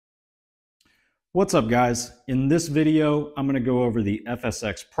What's up, guys? In this video, I'm going to go over the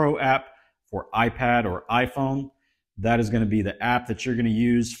FSX Pro app for iPad or iPhone. That is going to be the app that you're going to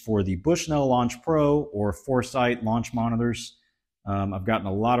use for the Bushnell Launch Pro or Foresight launch monitors. I've gotten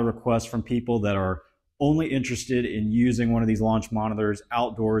a lot of requests from people that are only interested in using one of these launch monitors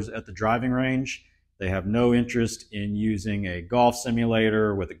outdoors at the driving range. They have no interest in using a golf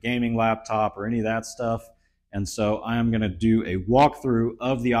simulator with a gaming laptop or any of that stuff. And so I am going to do a walkthrough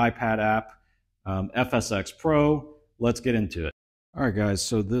of the iPad app, FSX Pro. Let's get into it. All right, guys,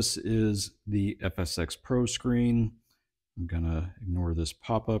 so this is the FSX Pro screen. I'm gonna ignore this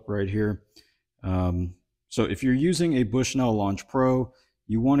pop-up right here. So if you're using a Bushnell Launch Pro,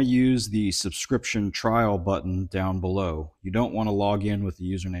 you want to use the subscription trial button down below. You don't want to log in with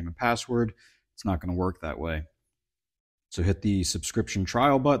the username and password. It's not going to work that way. So hit the subscription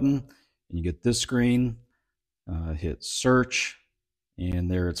trial button and you get this screen. Hit search,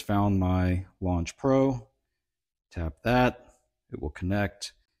 and there it's found my Launch Pro. Tap that, it will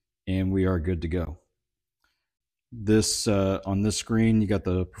connect, and we are good to go. This on this screen, you got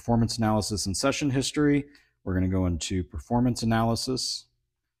the performance analysis and session history. We're going to go into performance analysis,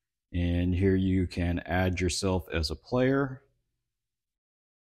 and here you can add yourself as a player,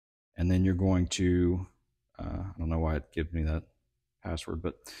 and then you're going to, I don't know why it gives me that password,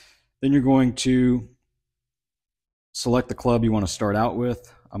 but then you're going to select the club you want to start out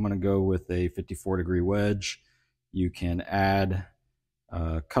with. I'm going to go with a 54-degree wedge. You can add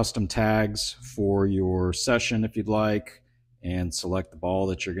custom tags for your session if you'd like, and select the ball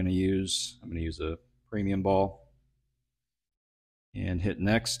that you're going to use. I'm going to use a premium ball. And hit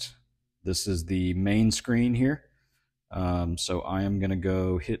next. This is the main screen here. So I am going to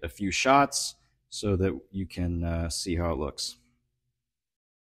go hit a few shots so that you can see how it looks.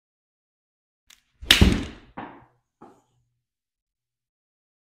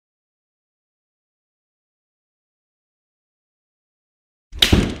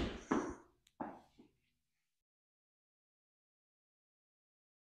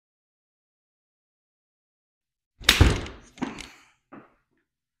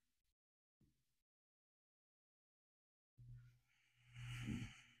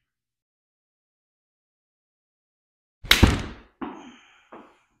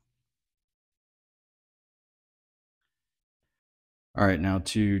 All right, now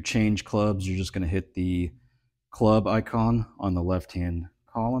to change clubs, you're just going to hit the club icon on the left-hand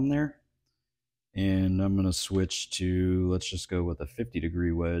column there. And I'm going to switch to, let's just go with a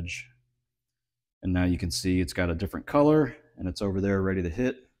 50-degree wedge. And now you can see it's got a different color, and it's over there ready to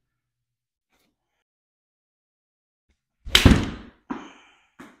hit.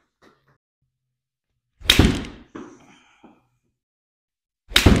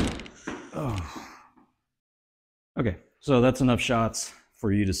 Oh. Okay, so that's enough shots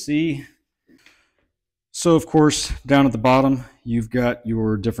for you to see. So of course, down at the bottom, you've got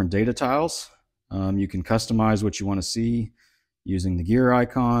your different data tiles. You can customize what you want to see using the gear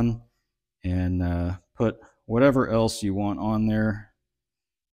icon and put whatever else you want on there.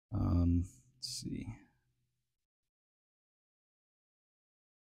 Let's see.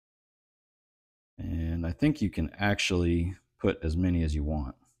 And I think you can actually put as many as you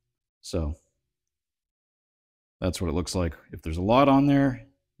want. So that's what it looks like. If there's a lot on there,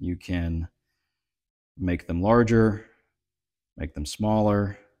 you can make them larger, make them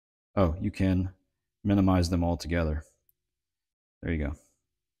smaller. Oh, you can minimize them all together. There you go.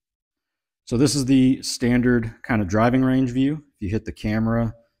 So this is the standard kind of driving range view. If you hit the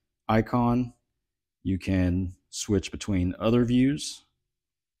camera icon, you can switch between other views.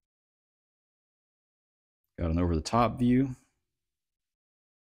 Got an over-the-top view,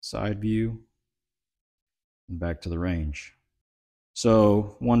 side view, and back to the range.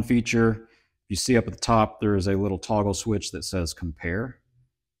 So one feature, you see up at the top, there is a little toggle switch that says compare.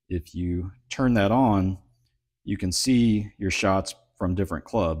 If you turn that on, you can see your shots from different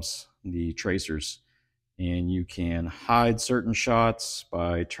clubs, the tracers, and you can hide certain shots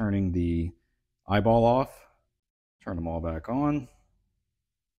by turning the eyeball off, turn them all back on.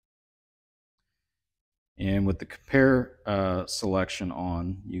 And with the compare selection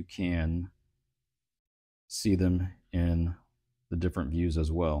on, you can see them in the different views as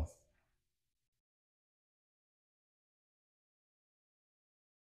well.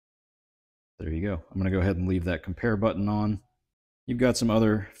 There you go. I'm going to go ahead and leave that compare button on. You've got some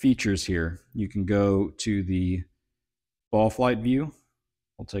other features here. You can go to the ball flight view.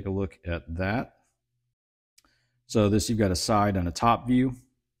 We'll take a look at that. So this, you've got a side and a top view.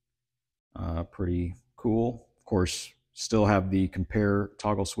 Pretty cool. Of course, still have the compare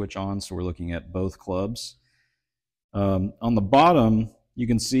toggle switch on, so we're looking at both clubs. On the bottom, you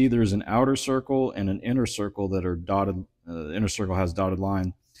can see there's an outer circle and an inner circle that are dotted. The inner circle has dotted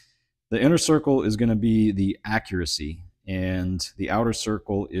line. The inner circle is going to be the accuracy, and the outer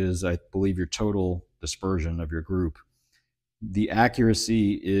circle is, I believe, your total dispersion of your group. The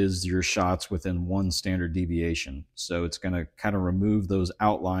accuracy is your shots within 1 standard deviation. So it's going to kind of remove those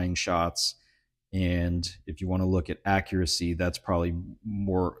outlying shots. And if you want to look at accuracy, that's probably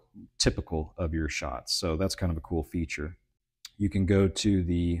more typical of your shots. So that's kind of a cool feature. You can go to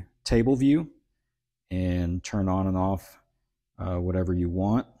the table view and turn on and off whatever you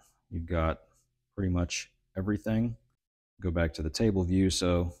want. You've got pretty much everything. Go back to the table view.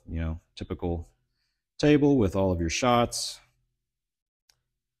 So, typical table with all of your shots.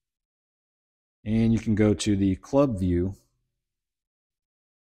 And you can go to the club view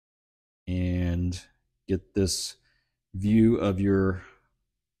and get this view of your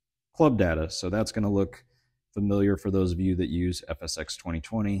club data. So that's going to look familiar for those of you that use FSX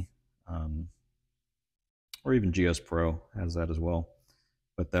 2020 or even GSPro has that as well,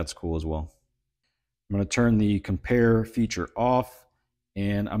 but that's cool as well. I'm going to turn the compare feature off,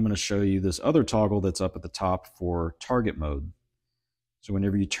 and I'm going to show you this other toggle that's up at the top for target mode. So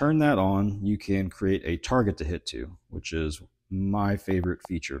whenever you turn that on, you can create a target to hit to, which is my favorite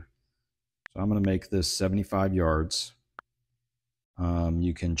feature. So I'm going to make this 75 yards.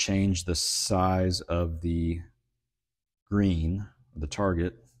 You can change the size of the green, the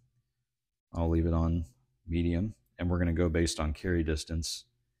target. I'll leave it on medium, and we're going to go based on carry distance.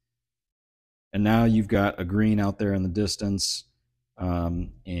 And now you've got a green out there in the distance,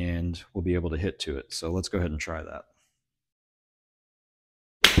 and we'll be able to hit to it. So let's go ahead and try that.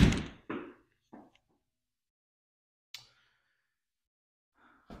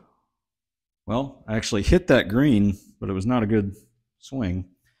 Well, I actually hit that green, but it was not a good swing.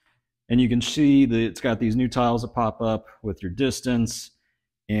 And you can see that it's got these new tiles that pop up with your distance,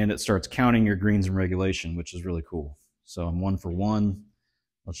 and it starts counting your greens in regulation, which is really cool. So I'm 1 for 1.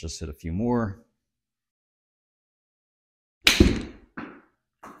 Let's just hit a few more.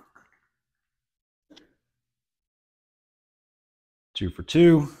 2 for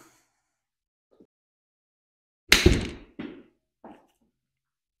 2.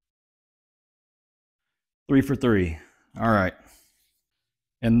 3 for 3. All right.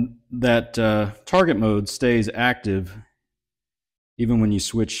 And that target mode stays active even when you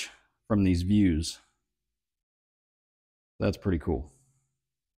switch from these views. That's pretty cool.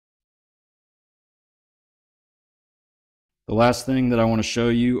 The last thing that I want to show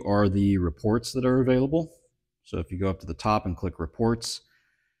you are the reports that are available. So if you go up to the top and click reports,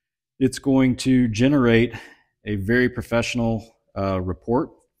 it's going to generate a very professional report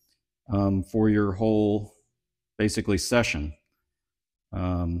for your whole basically session.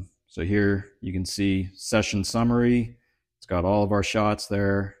 So here you can see session summary. It's got all of our shots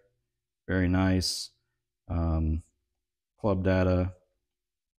there. Very nice. Club data.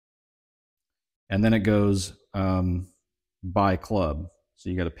 And then it goes by club. So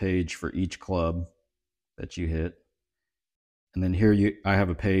you got a page for each club that you hit. And then here I have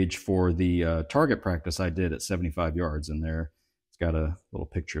a page for the target practice I did at 75 yards, and there it's got a little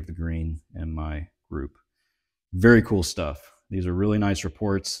picture of the green and my group. Very cool stuff. These are really nice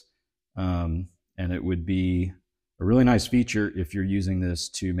reports, and it would be a really nice feature if you're using this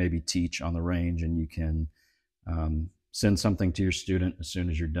to maybe teach on the range, and you can send something to your student as soon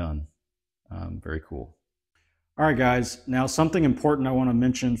as you're done. Very cool. All right, guys. Now, something important I want to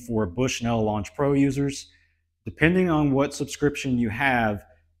mention for Bushnell Launch Pro users. Depending on what subscription you have,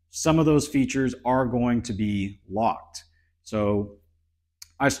 some of those features are going to be locked. So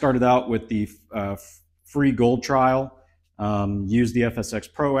I started out with the free gold trial, used the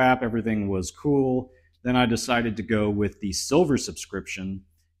FSX Pro app, everything was cool. Then I decided to go with the silver subscription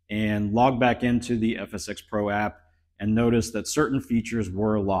and log back into the FSX Pro app and noticed that certain features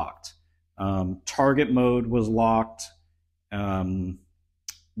were locked. Target mode was locked.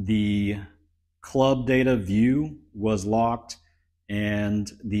 The club data view was locked,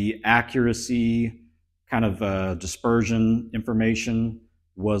 and the accuracy kind of dispersion information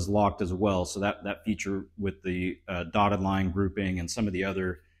was locked as well. So that feature with the dotted line grouping and some of the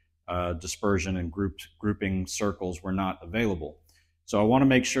other dispersion and grouping circles were not available. So I want to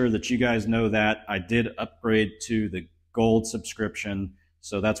make sure that you guys know that I did upgrade to the gold subscription.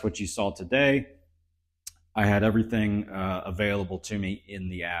 So that's what you saw today. I had everything available to me in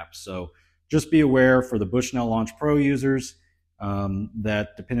the app. So just be aware for the Bushnell Launch Pro users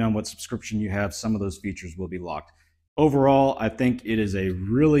that depending on what subscription you have, some of those features will be locked. Overall, I think it is a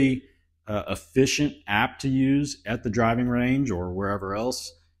really efficient app to use at the driving range or wherever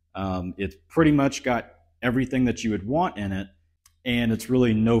else. It's pretty much got everything that you would want in it. and it's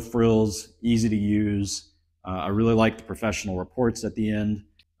really no frills, easy to use. I really like the professional reports at the end.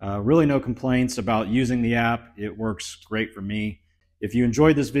 Really no complaints about using the app. It works great for me. If you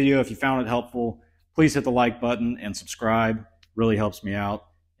enjoyed this video, if you found it helpful, please hit the like button and subscribe. Really helps me out,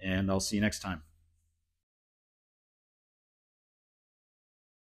 and I'll see you next time.